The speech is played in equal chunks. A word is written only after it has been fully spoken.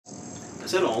I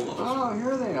said almost. Oh,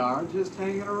 here they are, just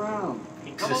hanging around.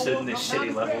 He existed in this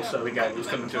shitty level, so we got who's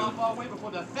coming to him. How are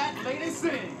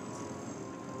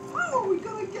we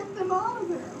gonna get them out of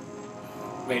there?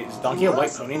 Wait, is Donkey a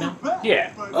white pony now?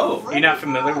 Yeah. Oh. You're not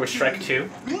familiar with Shrek 2?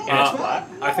 And it's black?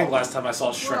 I think last time I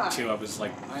saw Shrek 2, I was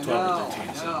like 12 or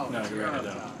 13. So no, you're right, I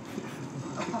don't.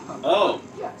 Oh,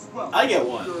 Yes, well, I get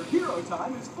one. Your hero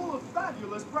time is full of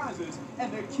fabulous prizes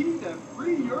and the key to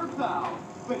free your pals.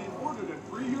 But in order to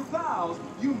free your pals,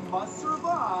 you must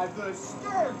survive the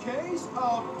staircase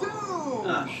of doom.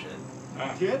 Ah, shit.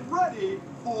 Get ready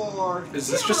for. Is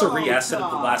this just a hero re-acid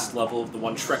of the time. last level of the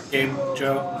one Shrek game,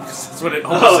 Joe? That's what it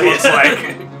almost looks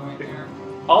like.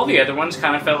 All the other ones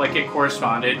kind of felt like it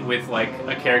corresponded with, like,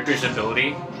 a character's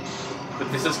ability.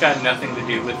 But this has got nothing to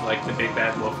do with, like, the big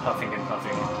bad wolf huffing and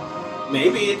puffing.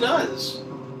 Maybe it does.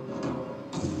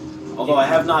 Although I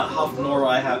have not huffed, nor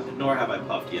have I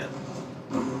puffed yet.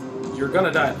 You're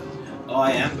gonna die. Oh,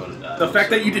 I am going to die. The fact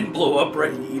that you didn't blow up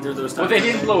right either of those times. Well, they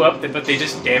didn't blow up, but they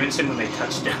just damaged him when they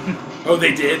touched him. Oh,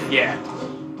 they did? Yeah.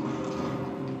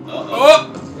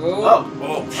 Uh-oh. Oh! Oh!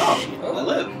 Oh, Oh! I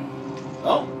live.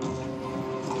 Oh!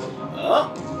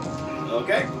 Oh!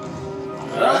 Okay.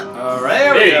 Alright.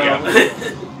 There we There go.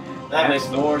 you That makes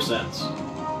more sense.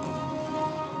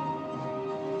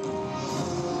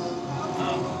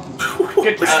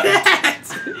 Good job.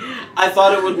 I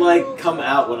thought it would, like, come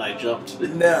out when I jumped.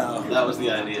 No. That was the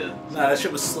idea. Nah, that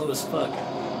shit was slow as fuck.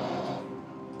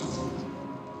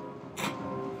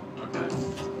 Okay.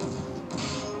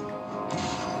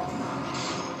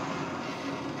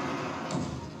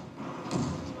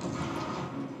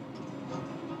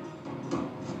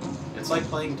 It's like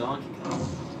playing Donkey Kong.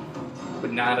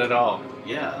 But not at all.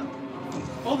 Yeah.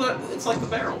 Well, it's like the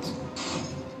barrels.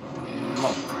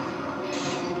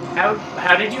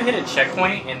 How did you hit a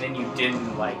checkpoint and then you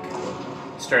didn't, like,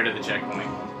 start at the checkpoint?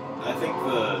 I think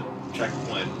the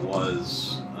checkpoint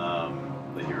was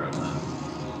the hero time.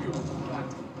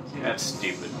 That's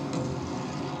stupid.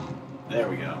 There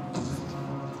we go.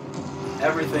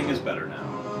 Everything is better now.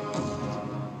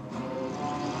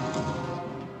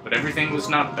 But everything was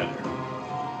not better.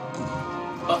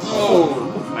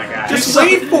 Oh My God. Just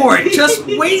wait for it! Just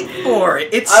wait for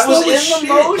it! It's I was slow as in the shit.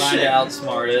 motion. Trying to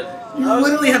outsmart it. You I was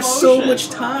literally in have so motion. much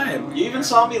time. You even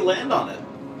saw me land on it.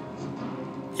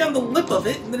 You're on the lip of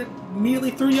it, and then it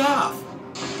immediately threw you off.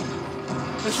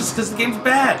 That's just because the game's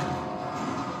bad.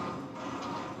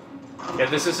 Yeah,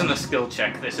 this isn't a skill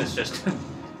check. This is just...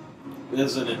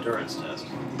 This is an endurance test.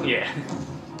 yeah.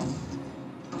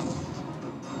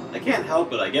 I can't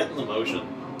help it. I get in the motion.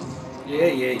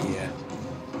 Yeah.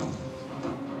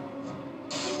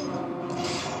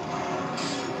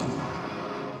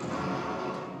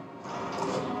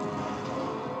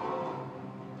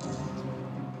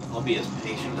 I'll be as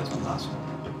patient as possible.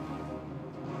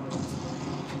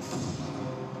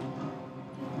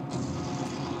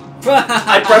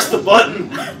 I pressed the button.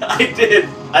 I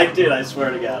did. I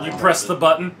swear to God. You pressed the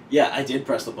button? Yeah, I did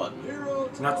press the button.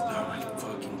 Not the... Oh my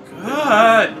fucking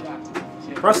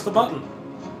god! Press the button.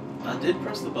 I did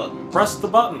press the button. Press the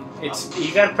button. It's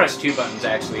you gotta press two buttons,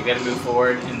 actually. You gotta move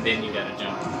forward, and then you gotta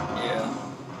jump. Yeah.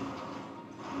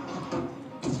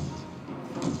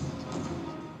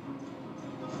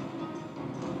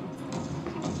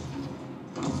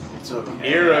 It's okay.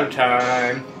 Hero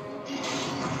time.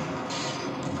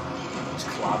 It's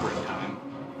clobbering time.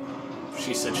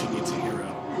 She said she needs a hero.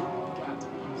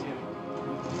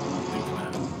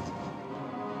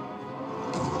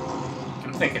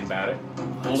 I'm thinking about it.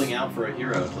 Holding out for a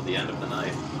hero till the end of the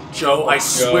night. Joe, I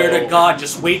swear to God,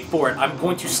 just wait for it. I'm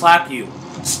going to slap you.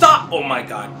 Stop! Oh my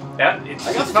god. That it's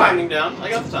I got it's the fine. timing down. I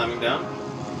got the timing down.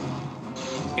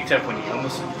 Except when you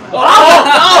almost. Oh!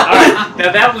 Alright,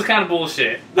 now that was kind of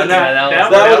bullshit. And That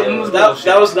one was bullshit.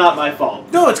 That was not my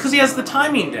fault. No, it's because he has the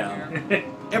timing down.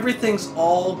 Everything's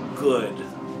all good.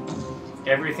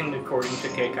 Everything according to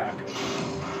Keikaku.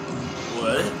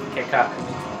 What?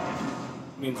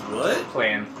 Keikaku Means what?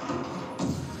 plan.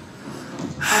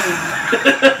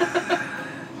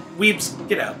 Weebs,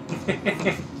 get out.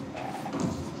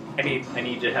 I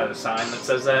need to have a sign that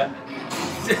says that.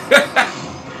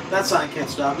 That sign can't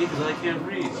stop me because I can't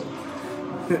read.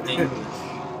 English.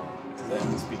 Because I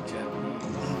don't speak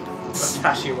Japanese.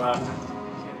 Tashiwa.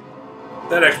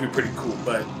 That'd actually be pretty cool,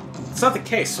 but it's not the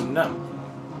case, so no.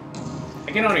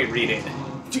 I can only read it.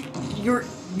 You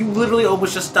literally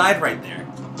almost just died right there.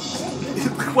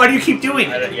 Why do you keep doing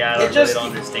I it? don't really don't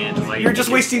understand why You're just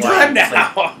think wasting it's time like-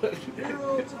 now.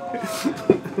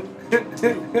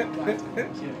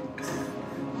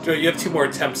 Joe, you have 2 more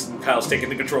attempts and Kyle's taking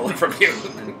the controller from you.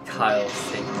 Kyle's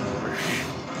taking over.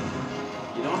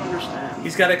 You don't understand.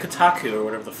 He's got a Kotaku or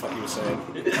whatever the fuck he was saying.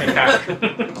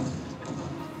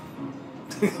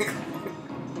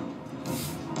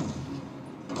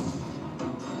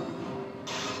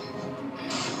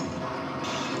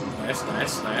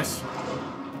 Nice.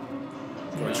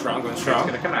 Going strong. It's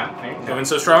gonna come out. Going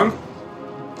so strong.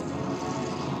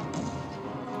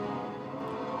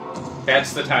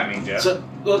 That's the timing, Jeff. So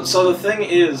the thing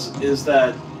is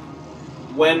that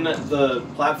when the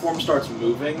platform starts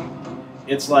moving,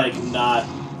 it's like not.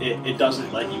 It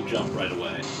doesn't let you jump right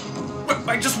away. But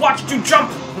I just watched you jump.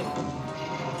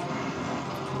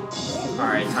 All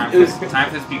right, time for this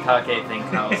Bukake thing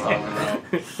Kyle's talking about.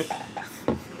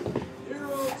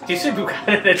 You said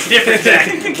Bukake, that's different,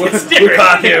 Zach. What's different?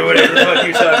 Bukake or whatever the fuck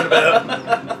you're talking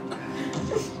about?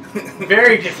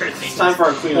 Very different things. It's time for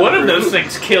our cleanup. One of those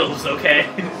things kills, okay?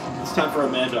 It's time for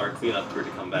Amanda, our cleanup crew, to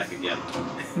come back again.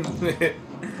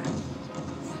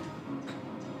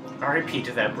 R.I.P.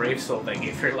 to that brave soul that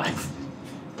gave her life.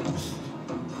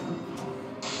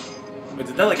 But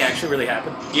did that like actually really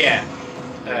happen? Yeah.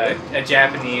 A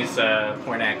Japanese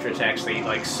porn actress actually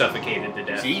like suffocated to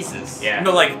death. Jesus. Yeah.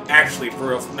 No, like actually for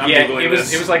real. Not Yeah, Googling it was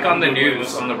this. it was like on the I'm Googling news,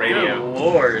 this. on the Good radio.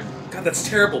 lord. God, that's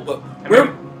terrible. But I where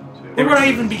mean, would I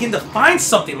even begin to find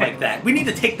something like that? We need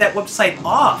to take that website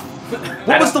off. I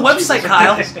What was the don't- website,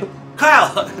 Kyle?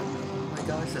 Kyle. Oh my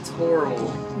gosh, that's horrible.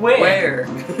 Where?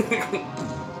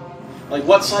 Like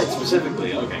what site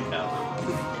specifically? Okay, Cal.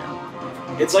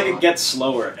 It's like it gets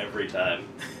slower every time.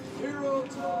 Hero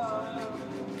time.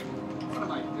 What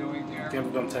am I doing here?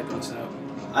 Damn, I'm typing this out.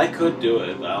 I could do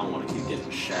it, but I don't want to keep getting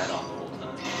shat on the whole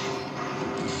time.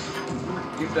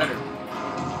 You better.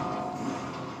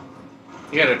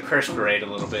 You gotta perspirate a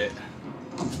little bit.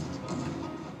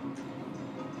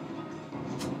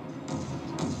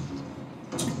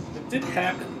 It did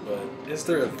happen, but is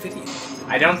there a video?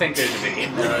 I don't think there's a video.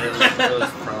 No, it was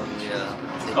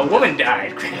probably A woman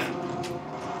died.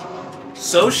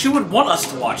 So she would want us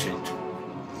to watch it.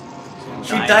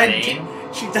 She died.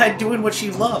 She died doing what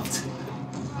she loved.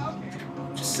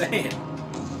 Just saying.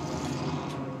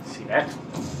 See that?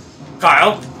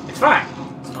 Kyle. It's fine.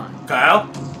 It's fine. Kyle.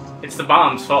 It's the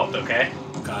bomb's fault, okay?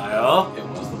 Kyle. It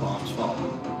was the bomb's fault.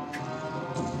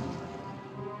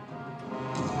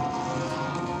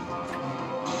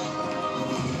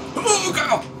 Oh,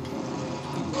 Kyle.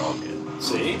 We're all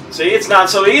good. See? It's not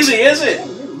so easy, is it?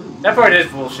 That part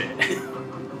is bullshit.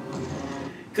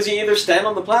 Because you either stand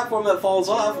on the platform that falls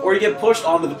off, or you get pushed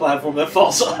onto the platform that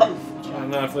falls off. I don't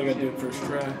know. I feel like I do it first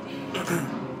try.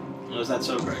 Oh, is that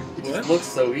so, Greg? It looks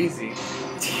so easy.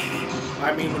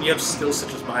 I mean, when you have skills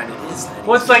such as mine, it is that.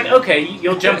 Well, it's like, okay,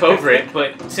 you'll jump over it,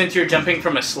 but since you're jumping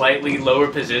from a slightly lower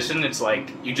position, it's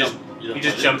like you just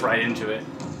jump right into it.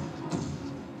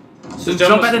 So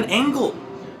jump at an angle.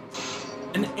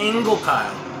 An angle,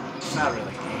 Kyle. It's not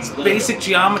really. It's basic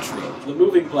geometry. The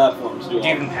moving platforms do Did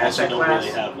you even pass also that don't class?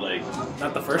 really have, like...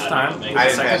 Not the first I don't time. know, maybe I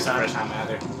the didn't pass second the time. first time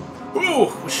either.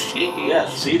 Ooh, shit. Yeah,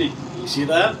 see, did you see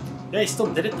that? Yeah, he still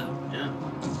did it though. Yeah.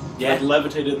 Yeah. Like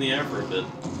levitated in the air for a bit.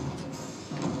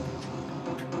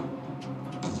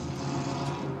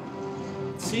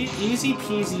 See, easy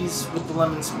peasies with the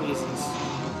lemon squeezies.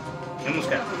 You almost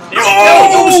got it.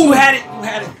 Oh, you had it. You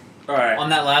had it. All right. On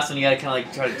that last one, you gotta kind of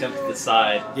like try to jump to the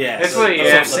side. Yeah, That's so what- that's yeah.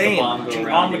 what I'm Let the saying. bomb go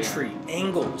around you. Geometry,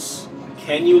 angles.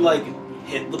 Can you, like,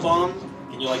 hit the bomb?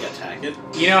 Can you, like, attack it?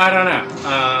 You know, I don't know.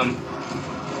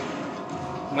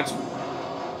 What's...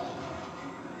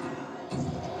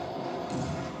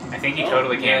 I think you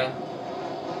totally can.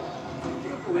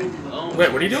 Oh.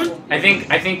 Wait, what are you doing? I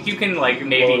think you can like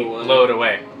maybe blow it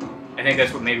away. I think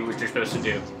that's what what you're supposed to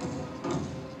do.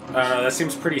 I don't know. That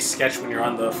seems pretty sketch when you're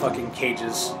on the fucking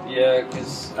cages. Yeah,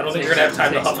 because I don't think you're gonna have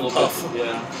time to huff and puff.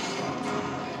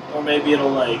 Yeah. Or maybe it'll,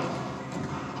 like...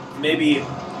 Maybe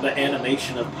the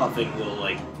animation of puffing will,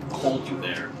 like, hold you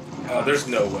there. Oh, there's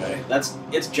no way.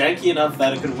 It's janky enough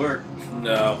that it could work.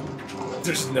 No,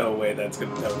 there's no way that's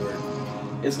gonna work.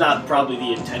 It's not probably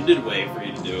the intended way for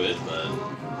you to do it, but...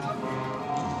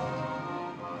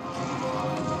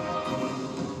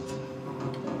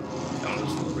 That one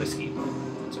was a little risky, but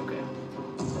it's okay.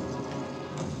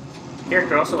 The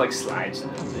character also like slides a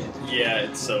little bit. Yeah,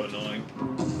 it's so annoying.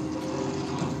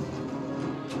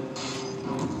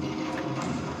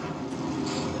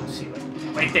 Let's see,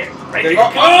 right there.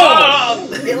 Oh!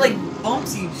 It like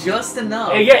bumps you just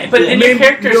enough. Yeah, but then your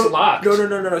character's locked.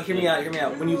 No. Hear me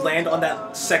out. When you land on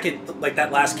that second, like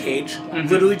that last cage, Mhm.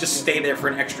 literally just stay there for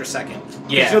an extra second.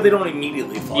 Yeah. You know they don't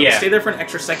immediately fall. Yeah. Just stay there for an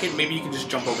extra second. Maybe you can just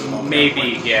jump over the bomb.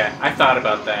 Maybe, yeah. I thought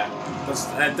about that.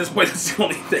 At this point, that's the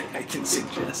only thing I can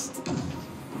suggest.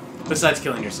 Besides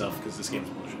killing yourself, because this game's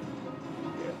bullshit.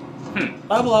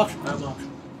 Viable option. Viable option.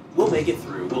 We'll make it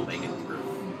through. We'll make it through.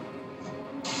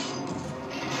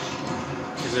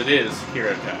 Because it is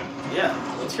hero time. Yeah,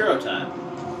 it's hero time.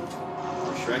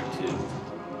 For Shrek 2.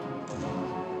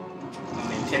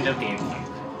 Nintendo GameCube.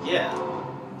 Yeah.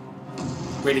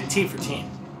 Rated T for teen.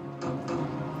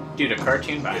 Dude, a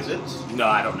cartoon by Is it? No,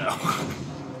 I don't know.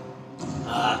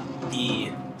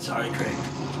 E. Sorry, Craig.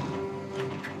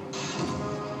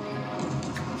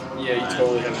 Yeah, you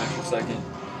totally have an extra second.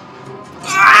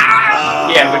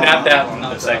 Yeah, but not that one.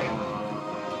 The second.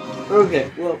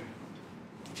 Okay, well.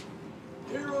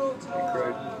 Hero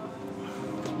time.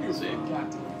 Easy.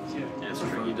 Yeah, it's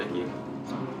tricky dicky.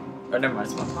 Oh, never mind.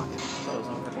 It's my pocket. That was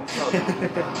over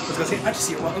there. I was gonna say, I just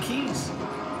see your rotten keys.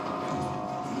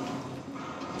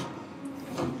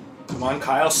 Come on,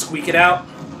 Kyle, squeak it out.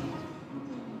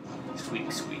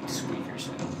 Squeak, squeak, squeakers.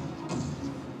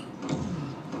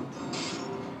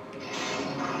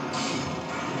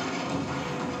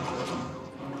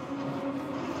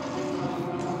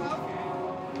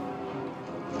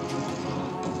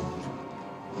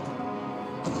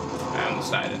 I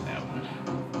almost died at that one.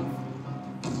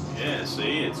 Yeah,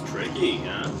 see, it's tricky,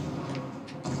 huh?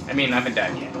 I mean, I haven't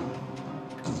died yet.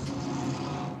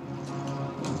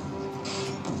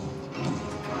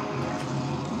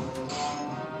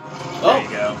 Oh, There you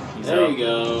go. He's there up. you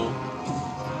go.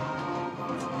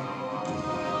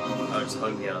 Oh, just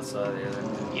hug the outside there.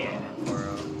 Yeah.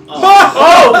 Oh,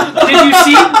 Oh! Did you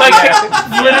see?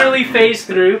 Like, literally phase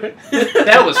through?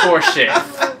 That was horseshit.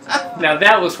 Now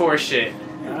that was horseshit.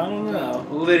 I don't know.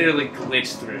 Literally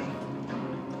glitched through.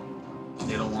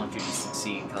 They don't want you to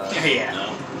succeed, Kyle. Yeah.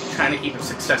 no. Trying to keep a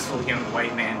successful young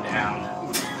white man down.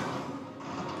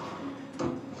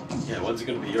 Yeah, when's it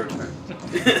gonna be your turn?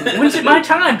 When's it my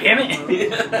time, damn it?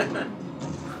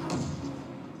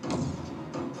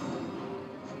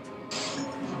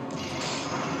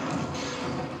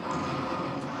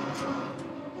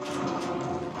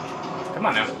 Come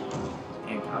on now.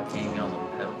 And I can't get on the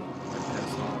pedal.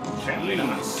 Apparently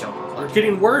not. We're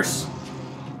getting worse.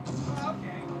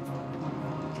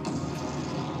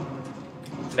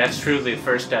 That's truly the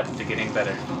first step to getting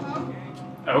better.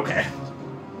 Okay.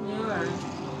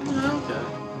 Okay.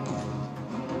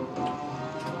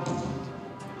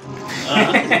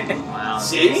 Wow.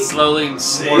 See? It's slowly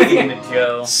See? morphing into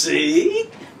Joe. See?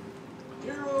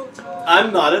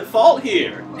 I'm not at fault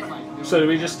here. So do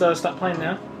we just stop playing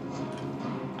now?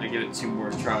 I give it 2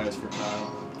 more tries for Kyle.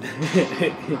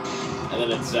 And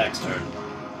then it's Zach's turn.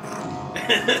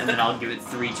 And then I'll give it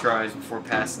 3 tries before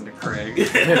passing to Craig.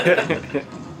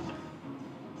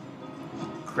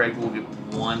 Craig will get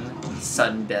 1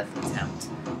 sudden death attempt.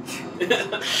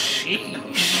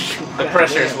 Sheesh. The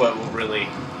pressure is what will really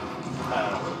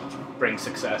bring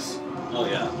success. Oh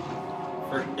yeah.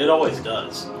 It always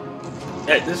does.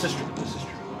 Yeah, this is true. This is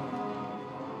true.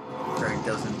 Craig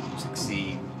doesn't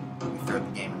succeed. We throw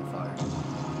the game in the fire.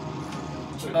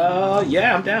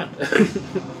 Yeah, I'm down.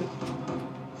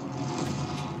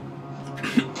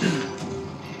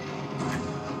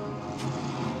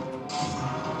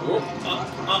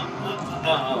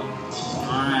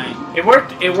 Alright. It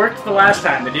worked. It worked the last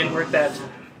time. It didn't work that time.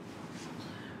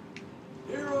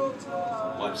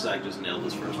 Watch Zach just nail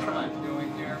this first try.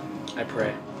 I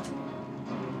pray.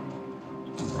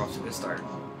 We're off to a good start.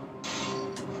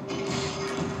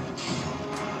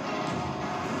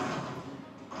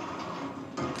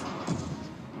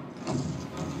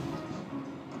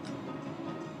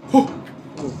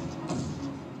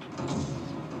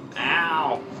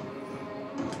 Ow!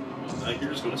 Zach,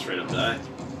 you're just gonna straight up die.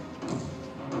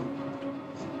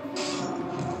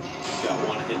 Got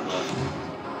 1 hit left.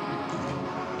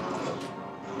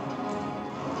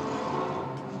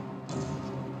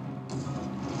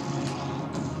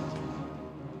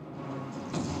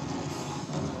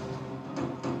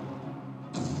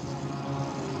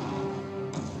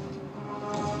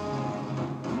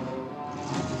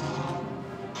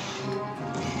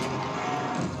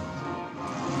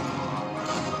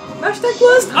 Hashtag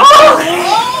blessed. Oh!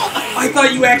 I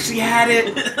thought you actually had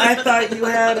it. I thought you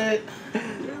had it.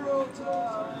 Hero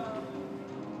time.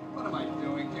 What am I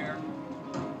doing here?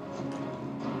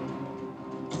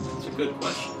 It's a good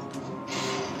question.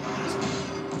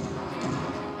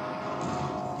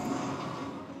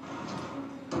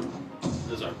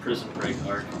 This is our prison break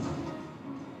arc.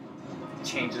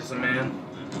 Changes a man.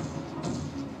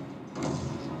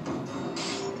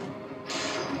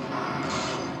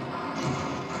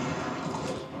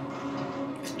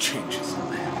 It changes,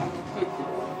 man.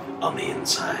 On the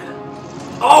inside.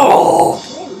 Oh!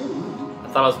 I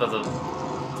thought I was about to.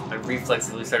 I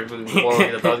reflexively started moving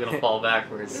forward. I thought I was going to fall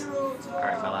backwards.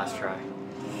 Alright, my last try.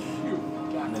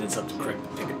 And then it's up to Craig to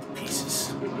pick up the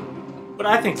pieces. But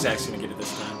I think Zach's gonna get it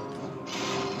this time.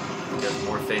 I have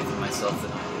more faith in myself than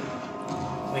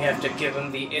I We have to give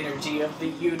him the energy of the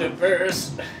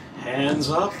universe. Hands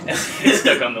up. It's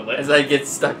stuck on the do. lip. As I get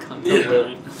stuck on the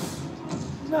lip.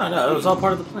 No, it was all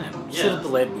part of the plan. Yeah. Should have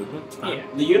delayed movement. It's fine. Yeah.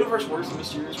 The universe works in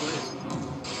mysterious ways.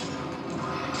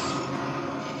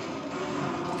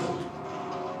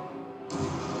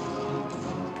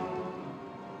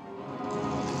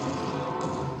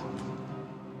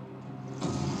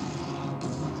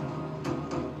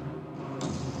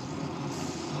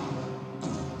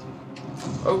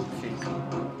 Oh, jeez.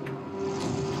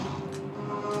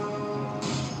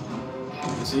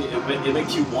 See, it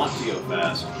makes you want to go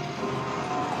fast.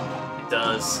 It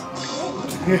does.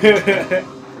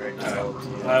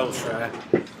 I will try.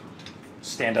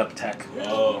 Stand up tech.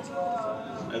 Oh,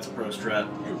 that's a pro strat.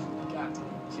 You got to be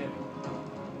kidding.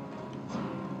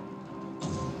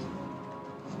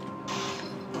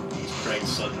 It's Craig's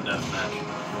sudden death match.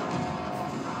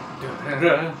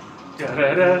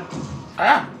 Da-da-da.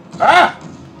 Ah! Ah!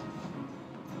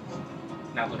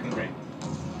 Not looking great.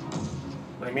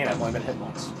 What do you mean? I've only been hit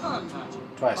once. Untouchable.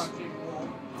 Twice. Fucking wolf.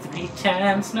 3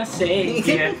 times my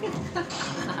savior.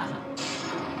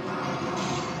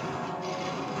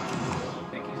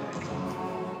 Thank you,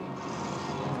 Zach.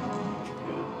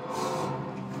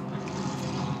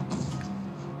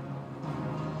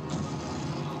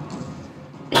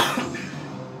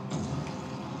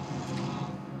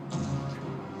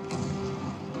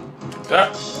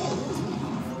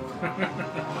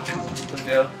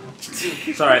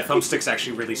 Sorry, thumbstick's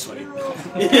actually really sweaty.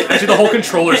 Actually, the whole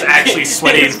controller's actually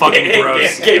sweaty and fucking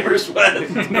gross. Gamer sweat.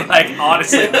 Like,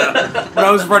 honestly, when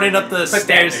I was running up the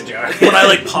stairs, in a jar. when I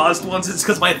like paused once, it's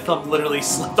because my thumb literally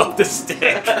slipped off the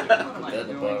stick. What am I That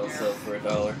the doing bottle here? sell for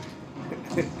 $1.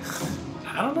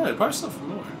 I don't know, it probably sold for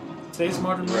more. Today's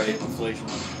modern Right, market. inflation.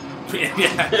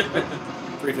 Yeah.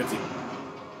 350.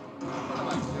 What am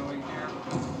I doing here?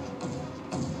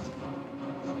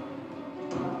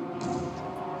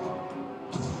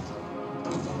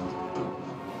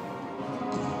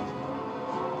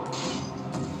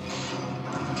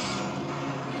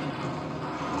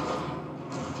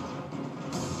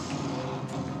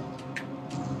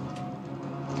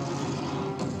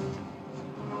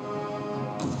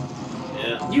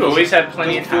 Yeah. You always have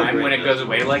plenty of Doesn't feel time great, when it though. goes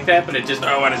away like that, but it just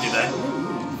I don't want to do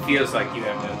that. feels like you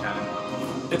have no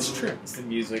time. It's true. It's the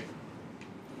music.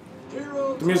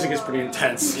 Hero The music is pretty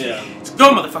intense. Yeah.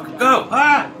 Go, motherfucker, go!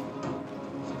 Ah!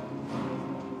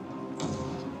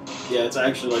 Yeah, it's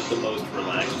actually like the most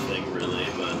relaxed thing, really,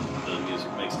 but the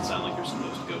music makes it sound like you're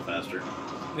supposed to go faster.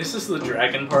 This is the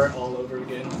dragon part all over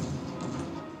again.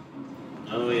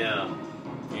 Oh, yeah.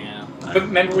 Yeah. But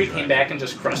remember we came back and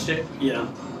just crushed it? Yeah.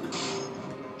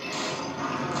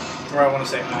 Or I want to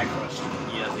say I crushed it.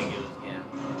 Yeah, I think it was,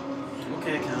 yeah.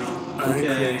 Okay, Kyle.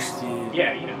 Okay.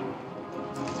 Yeah, you know.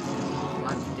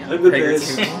 I'm the Figure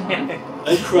best. two.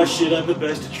 I crushed it. I'm the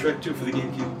best at Shrek 2 for the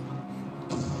Gamecube.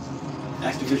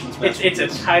 Activision's masterpiece. It's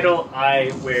a title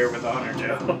I wear with honor,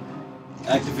 Joe.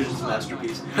 Activision's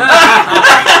masterpiece.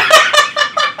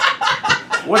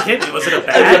 What hit me? Was it a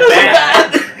Bad.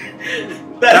 bad?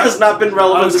 That has not been I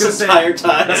relevant was this gonna say, entire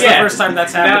time. That's Yeah. the first time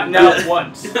that's happened. Not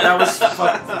once. That was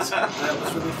fucked. That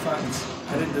was really fucked.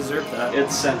 I didn't deserve that.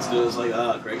 It's sensitive. It was like,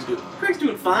 Craig's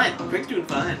doing fine. Craig's doing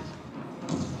fine.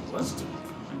 was doing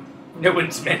No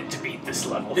one's meant to beat this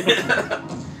level. fine.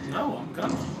 No, I'm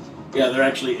gonna. Yeah, there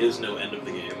actually is no end of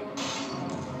the game.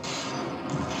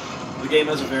 The game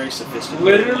has a very sophisticated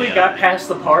Literally AI. got past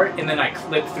the part and then I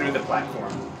clipped through the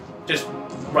platform. Just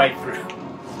right through.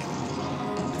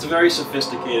 It's a very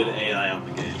sophisticated AI on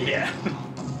the game. Yeah.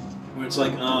 Where it's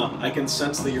like, I can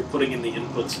sense that you're putting in the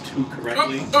inputs too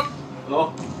correctly.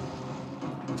 Oh.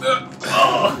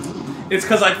 Oh. It's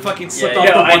because I fucking slipped Yeah, off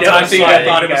no, the I one know, time, so so you I got-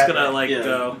 thought you it was got- gonna like Yeah.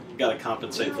 go. You gotta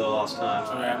compensate for the lost times.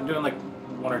 Alright, I'm doing like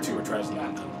 1 or 2 retries and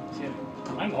I'm done. Yeah.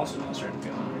 I'm also now starting to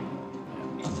feel hungry.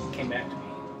 It came back to me.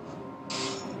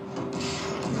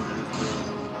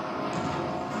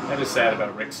 That is sad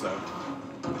about Rick's though.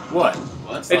 What?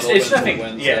 What? not It's open until nothing.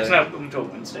 Wednesday. Yeah, it's not until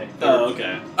Wednesday. Oh,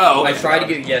 okay. Oh, I tried to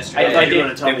get it yesterday. I thought you were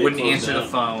gonna tell me They it wouldn't closed answer the down.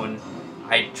 phone.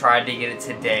 I tried to get it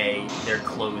today. They're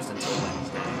closed until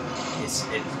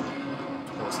Wednesday. It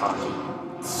was hockey.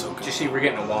 so Did good. you see we're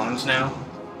getting wands now?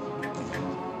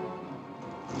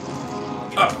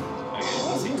 Oh.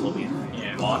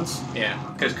 Yeah. Wands? Yeah,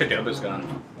 because Kadoba's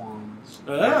gone.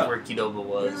 Ah. Where Kidoba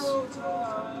was.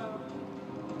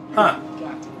 Huh.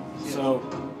 So,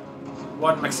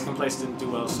 one Mexican place didn't do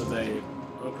well, so they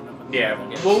opened up a new Yeah.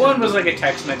 one. Well, one was like a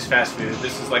Tex-Mex fast food.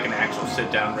 This is like an actual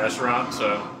sit-down restaurant,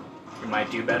 so it might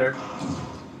do better.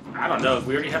 I don't know.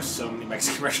 We already have so many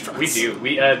Mexican restaurants. We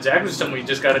do. Zach was telling me we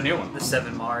just got a new one. The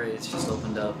 7 Mares just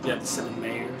opened up. Yeah, the 7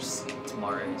 mayors. It's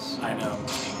Mares. I know.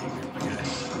 Okay.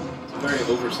 It's a very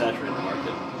oversaturated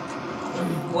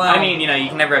market. Well, I mean, you know, you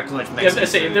can never have too much Mexican I was gonna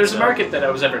say, if food, there's a so- market that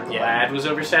I was ever glad was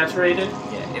oversaturated,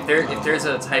 Yeah, if there's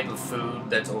a type of food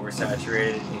that's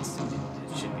oversaturated,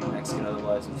 it should be Mexican.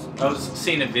 Otherwise, it's... I was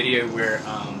seeing a video where,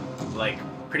 like,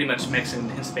 pretty much Mexican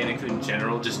and Hispanic food in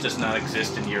general just does not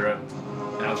exist in Europe.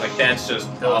 And I was like, that's just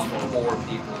those awful. poor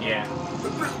people. Yeah.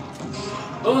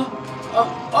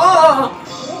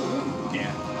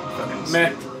 Yeah. Fucking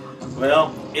Meh.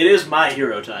 Well, it is my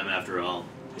hero time after all.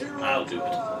 I'll do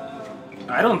it.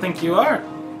 I don't think you are.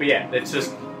 But yeah, it's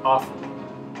just awful.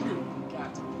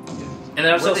 And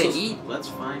then I was What do also they eat? Let's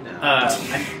find out.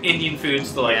 Indian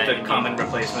foods, the Yeah, the Indian. common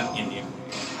replacement. Indian.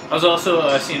 I was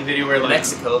also seeing a video where like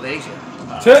Mexico of Asia.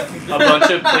 a bunch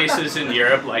of places in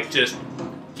Europe like just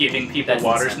giving people That's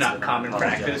water's insensitive. not common I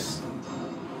apologize. practice.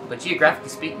 But geographically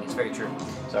speaking, it's very true.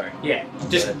 Sorry. Yeah,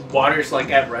 just water's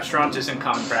like at restaurants isn't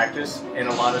common practice, and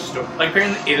a lot of stores like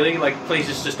apparently in Italy like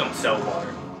places just don't sell water.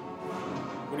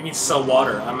 What do you mean sell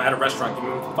water? I'm at a restaurant. Give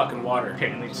me fucking water.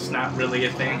 Apparently it's just not really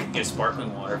a thing. Get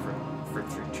sparkling water for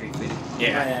 350. My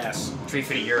ass.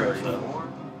 350 euros though.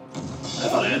 I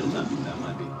thought I had the time. That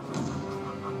might be.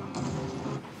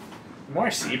 The more I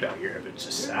see about Europe, it's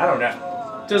just I don't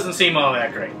know. It doesn't seem all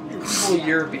that great. Full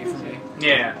Europey for me.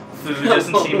 Yeah, food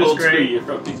doesn't seem as great.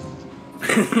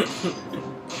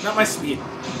 Not my speed.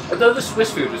 Although the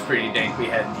Swiss food was pretty dank we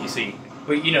had in DC.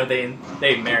 But you know, they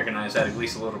Americanized that at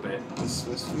least a little bit. The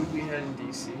Swiss food we had in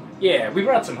DC. Yeah, we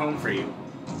brought some home for you.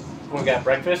 When we got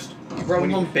breakfast. You brought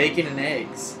home bacon and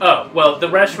eggs. Oh, well, the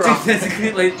restaurant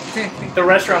like, the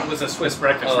restaurant was a Swiss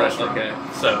breakfast restaurant. Okay.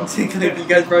 So you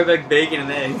guys brought back bacon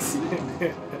and eggs.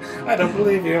 I don't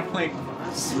believe you. Like,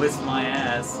 Swiss my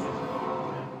ass.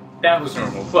 that was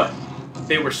normal, but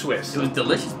they were Swiss. It was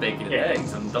delicious bacon and Yeah.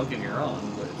 eggs. Don't get me wrong,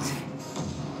 but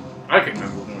I can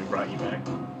remember when we brought you back.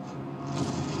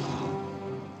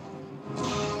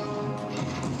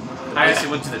 I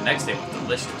actually went to the next day. It was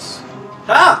delicious.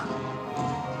 Ha!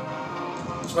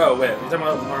 Oh, wait. Are you talking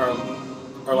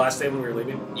about our last day when we were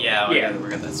leaving? Yeah, Yeah. we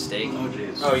got that steak. Oh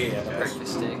jeez. Oh, yeah.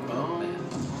 Breakfast steak. Oh. Man.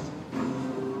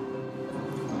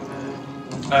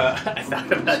 I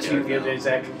thought about you the other day,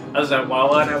 Zach. I was at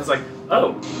Wawa and I was like,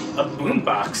 oh, a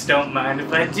boombox. Don't mind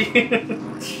if I do.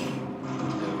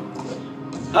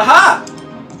 Aha!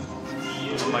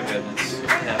 Oh my goodness. It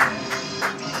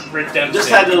happened. Redemption. Just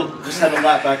had to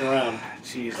lap back around.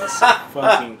 Jesus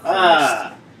fucking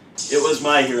Christ. It was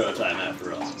my hero time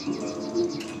after all.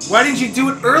 Why didn't you do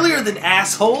it earlier then,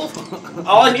 asshole?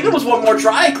 All I needed was one more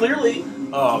try, clearly.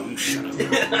 Oh, you shut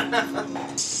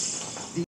up.